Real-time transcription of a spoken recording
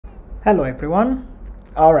Hello everyone.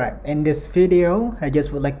 Alright, in this video I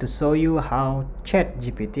just would like to show you how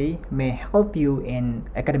ChatGPT may help you in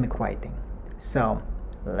academic writing. So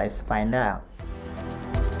let's find out.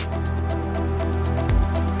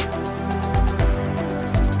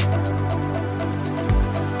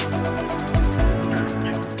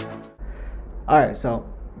 Alright, so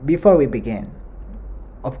before we begin,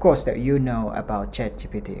 of course that you know about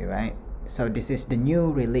ChatGPT, right? So this is the new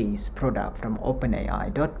release product from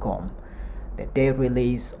OpenAI.com that they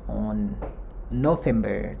released on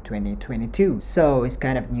November 2022. So it's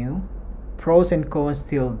kind of new. Pros and cons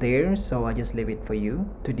still there, so I just leave it for you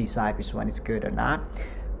to decide which one is good or not.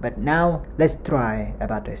 But now let's try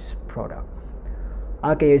about this product.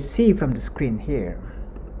 Okay, you see from the screen here.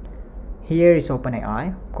 Here is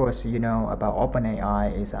OpenAI. Of course, you know about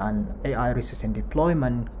OpenAI is an AI research and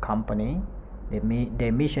deployment company.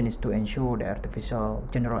 Their mission is to ensure that artificial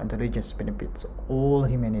general intelligence benefits all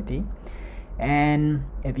humanity. And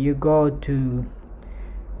if you go to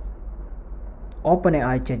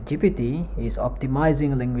OpenAI, ChatGPT is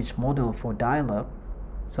optimizing language model for dialogue.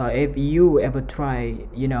 So if you ever try,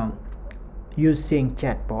 using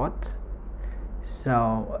chatbot,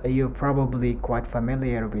 so you're probably quite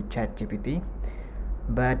familiar with ChatGPT.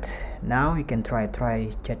 But now you can try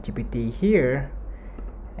ChatGPT here,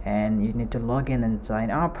 and you need to log in and sign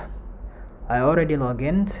up. I already logged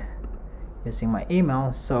in using my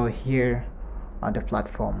email, so here on the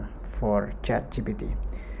platform for ChatGPT.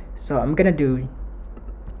 So I'm gonna do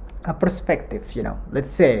a perspective, let's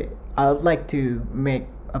say I would like to make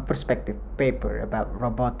a perspective paper about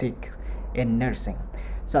robotics in nursing.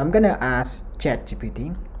 So I'm gonna ask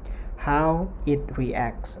ChatGPT how it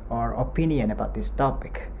reacts or opinion about this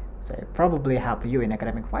topic. So it probably help you in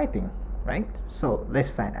academic writing, right? So let's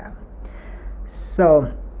find out.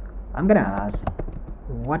 So I'm gonna ask,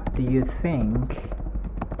 what do you think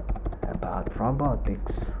about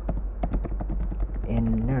robotics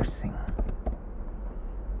in nursing?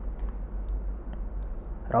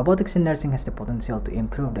 Robotics in nursing has the potential to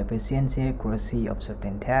improve the efficiency and accuracy of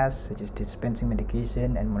certain tasks, such as dispensing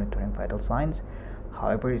medication and monitoring vital signs.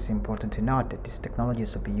 However, it's important to note that this technology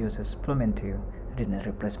should be used as a supplement to, rather than a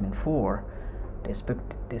replacement for, the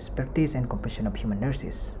expertise and compassion of human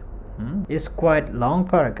nurses. It's quite long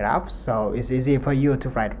paragraph, so it's easy for you to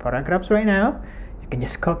write paragraphs right now. You can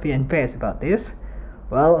just copy and paste about this.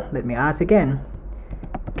 Well, let me ask again.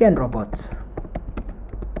 Can robots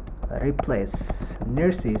replace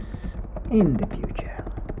nurses in the future?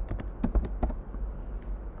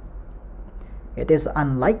 It is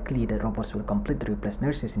unlikely that robots will completely replace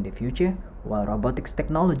nurses in the future. While robotics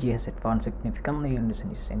technology has advanced significantly,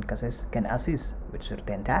 nurses in cases can assist with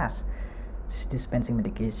certain tasks, such as dispensing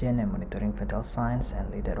medication and monitoring vital signs, and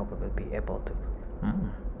later robot will be able to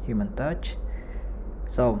human touch.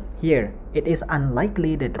 So here, it is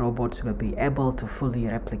unlikely that robots will be able to fully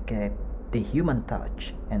replicate the human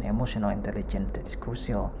touch and emotional intelligence that is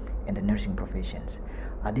crucial in the nursing professions.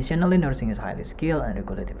 Additionally, nursing is a highly skilled and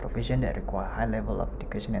regulated profession that require high level of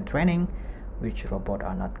education and training, which robots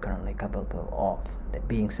are not currently capable of. That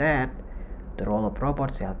being said, the role of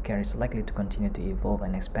robots in healthcare is likely to continue to evolve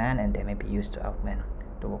and expand, and they may be used to augment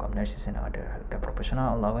the work of nurses and other healthcare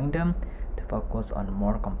professionals, allowing them to focus on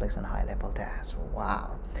more complex and high-level tasks.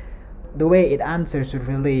 Wow, the way it answers is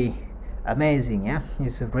really amazing. Yeah,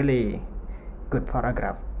 it's a really good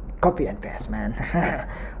paragraph. Copy and paste, man.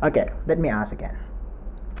 Okay, let me ask again.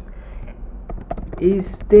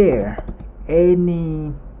 Is there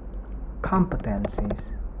any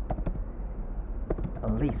competencies,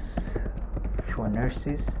 at least for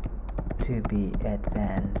nurses, to be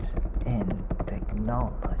advanced in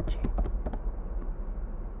technology?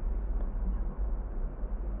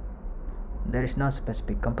 There is no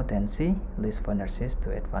specific competency list for nurses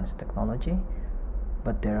to advance technology,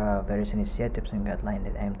 but there are various initiatives and guidelines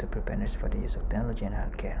that aim to prepare nurses for the use of technology in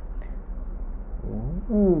healthcare.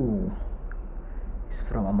 Ooh. It's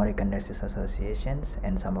from American Nurses Associations,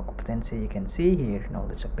 and some of competency you can see here: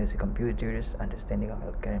 knowledge of basic computers, understanding of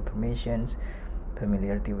healthcare information,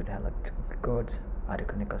 familiarity with health records, other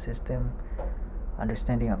clinical system,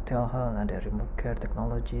 understanding of telehealth and other remote care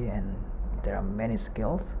technology, and there are many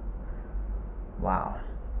skills. Wow.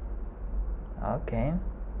 Okay.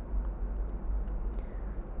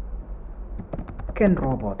 Can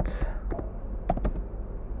robots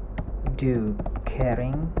do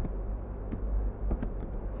caring?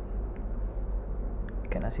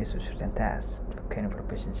 Can assist with certain tasks for caring for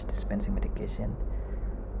patients, dispensing medication,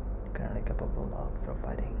 currently capable of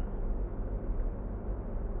providing.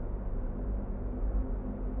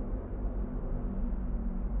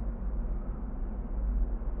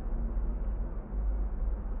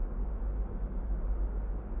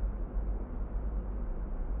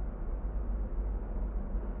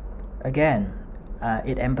 Again,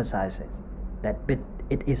 it emphasizes that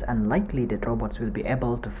it is unlikely that robots will be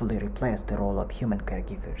able to fully replace the role of human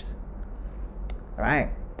caregivers.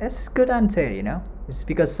 Right, that's a good answer, It's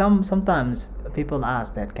because sometimes people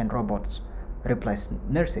ask that can robots replace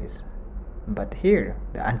nurses, but here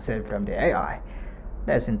the answer from the AI.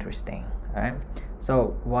 That's interesting, right?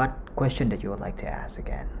 So what question that you would like to ask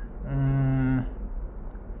again?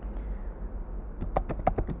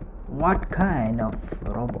 What kind of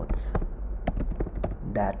robots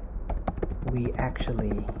that we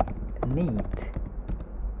actually need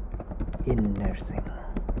in nursing?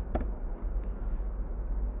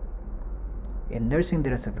 In nursing,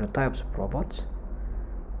 there are several types of robots.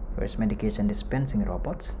 First, medication dispensing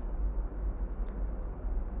robots.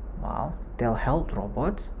 Wow, telehealth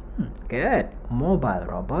robots. Good. Mobile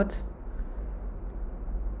robots.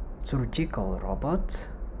 Surgical robots.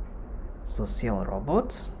 Social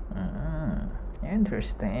robots.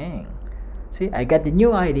 Interesting. See, I got the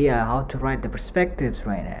new idea how to write the perspectives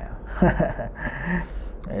right now.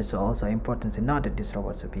 It's also important to note that these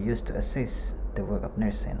robots will be used to assist the work of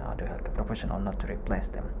nursing or the healthcare professional, not to replace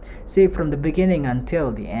them. See, from the beginning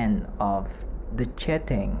until the end of the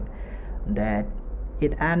chatting, that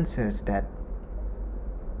it answers that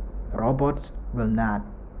robots will not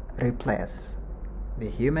replace the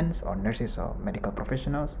humans or nurses or medical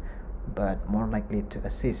professionals, but more likely to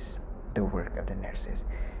assist the work of the nurses.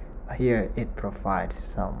 Here it provides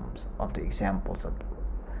some of the examples of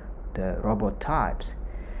the robot types.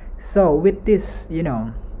 So with this,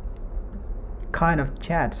 kind of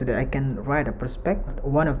chat, so that I can write a perspective,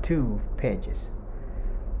 1 or 2 pages.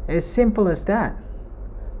 As simple as that.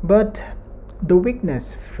 But the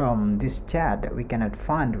weakness from this chat that we cannot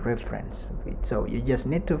find a reference with, so you just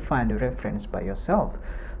need to find a reference by yourself.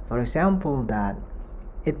 For example, that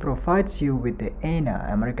it provides you with the ANA,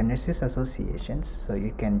 American Nurses Associations, so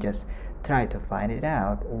you can just try to find it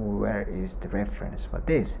out, or where is the reference for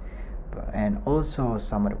this, and also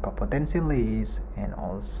some of the competency lists, and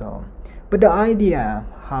also, but the idea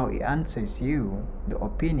how it answers you, the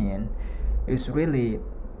opinion, is really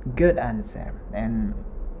good answer, and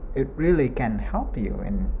it really can help you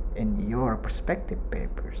in your perspective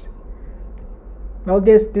papers. Well,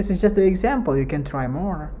 this is just an example. You can try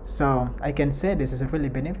more. So I can say this is really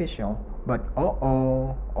beneficial. But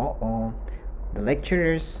the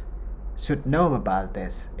lecturers should know about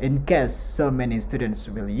this, in case so many students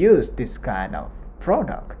will use this kind of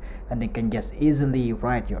product, and they can just easily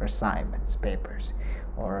write your assignments papers,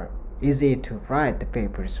 or easy to write the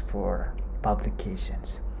papers for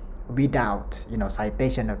publications without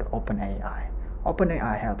citation of the OpenAI.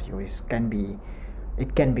 OpenAI helps you.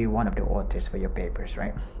 It can be one of the authors for your papers,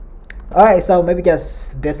 right? Alright, so maybe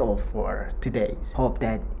just that's all for today. Hope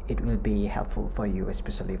that it will be helpful for you,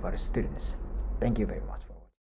 especially for students. Thank you very much.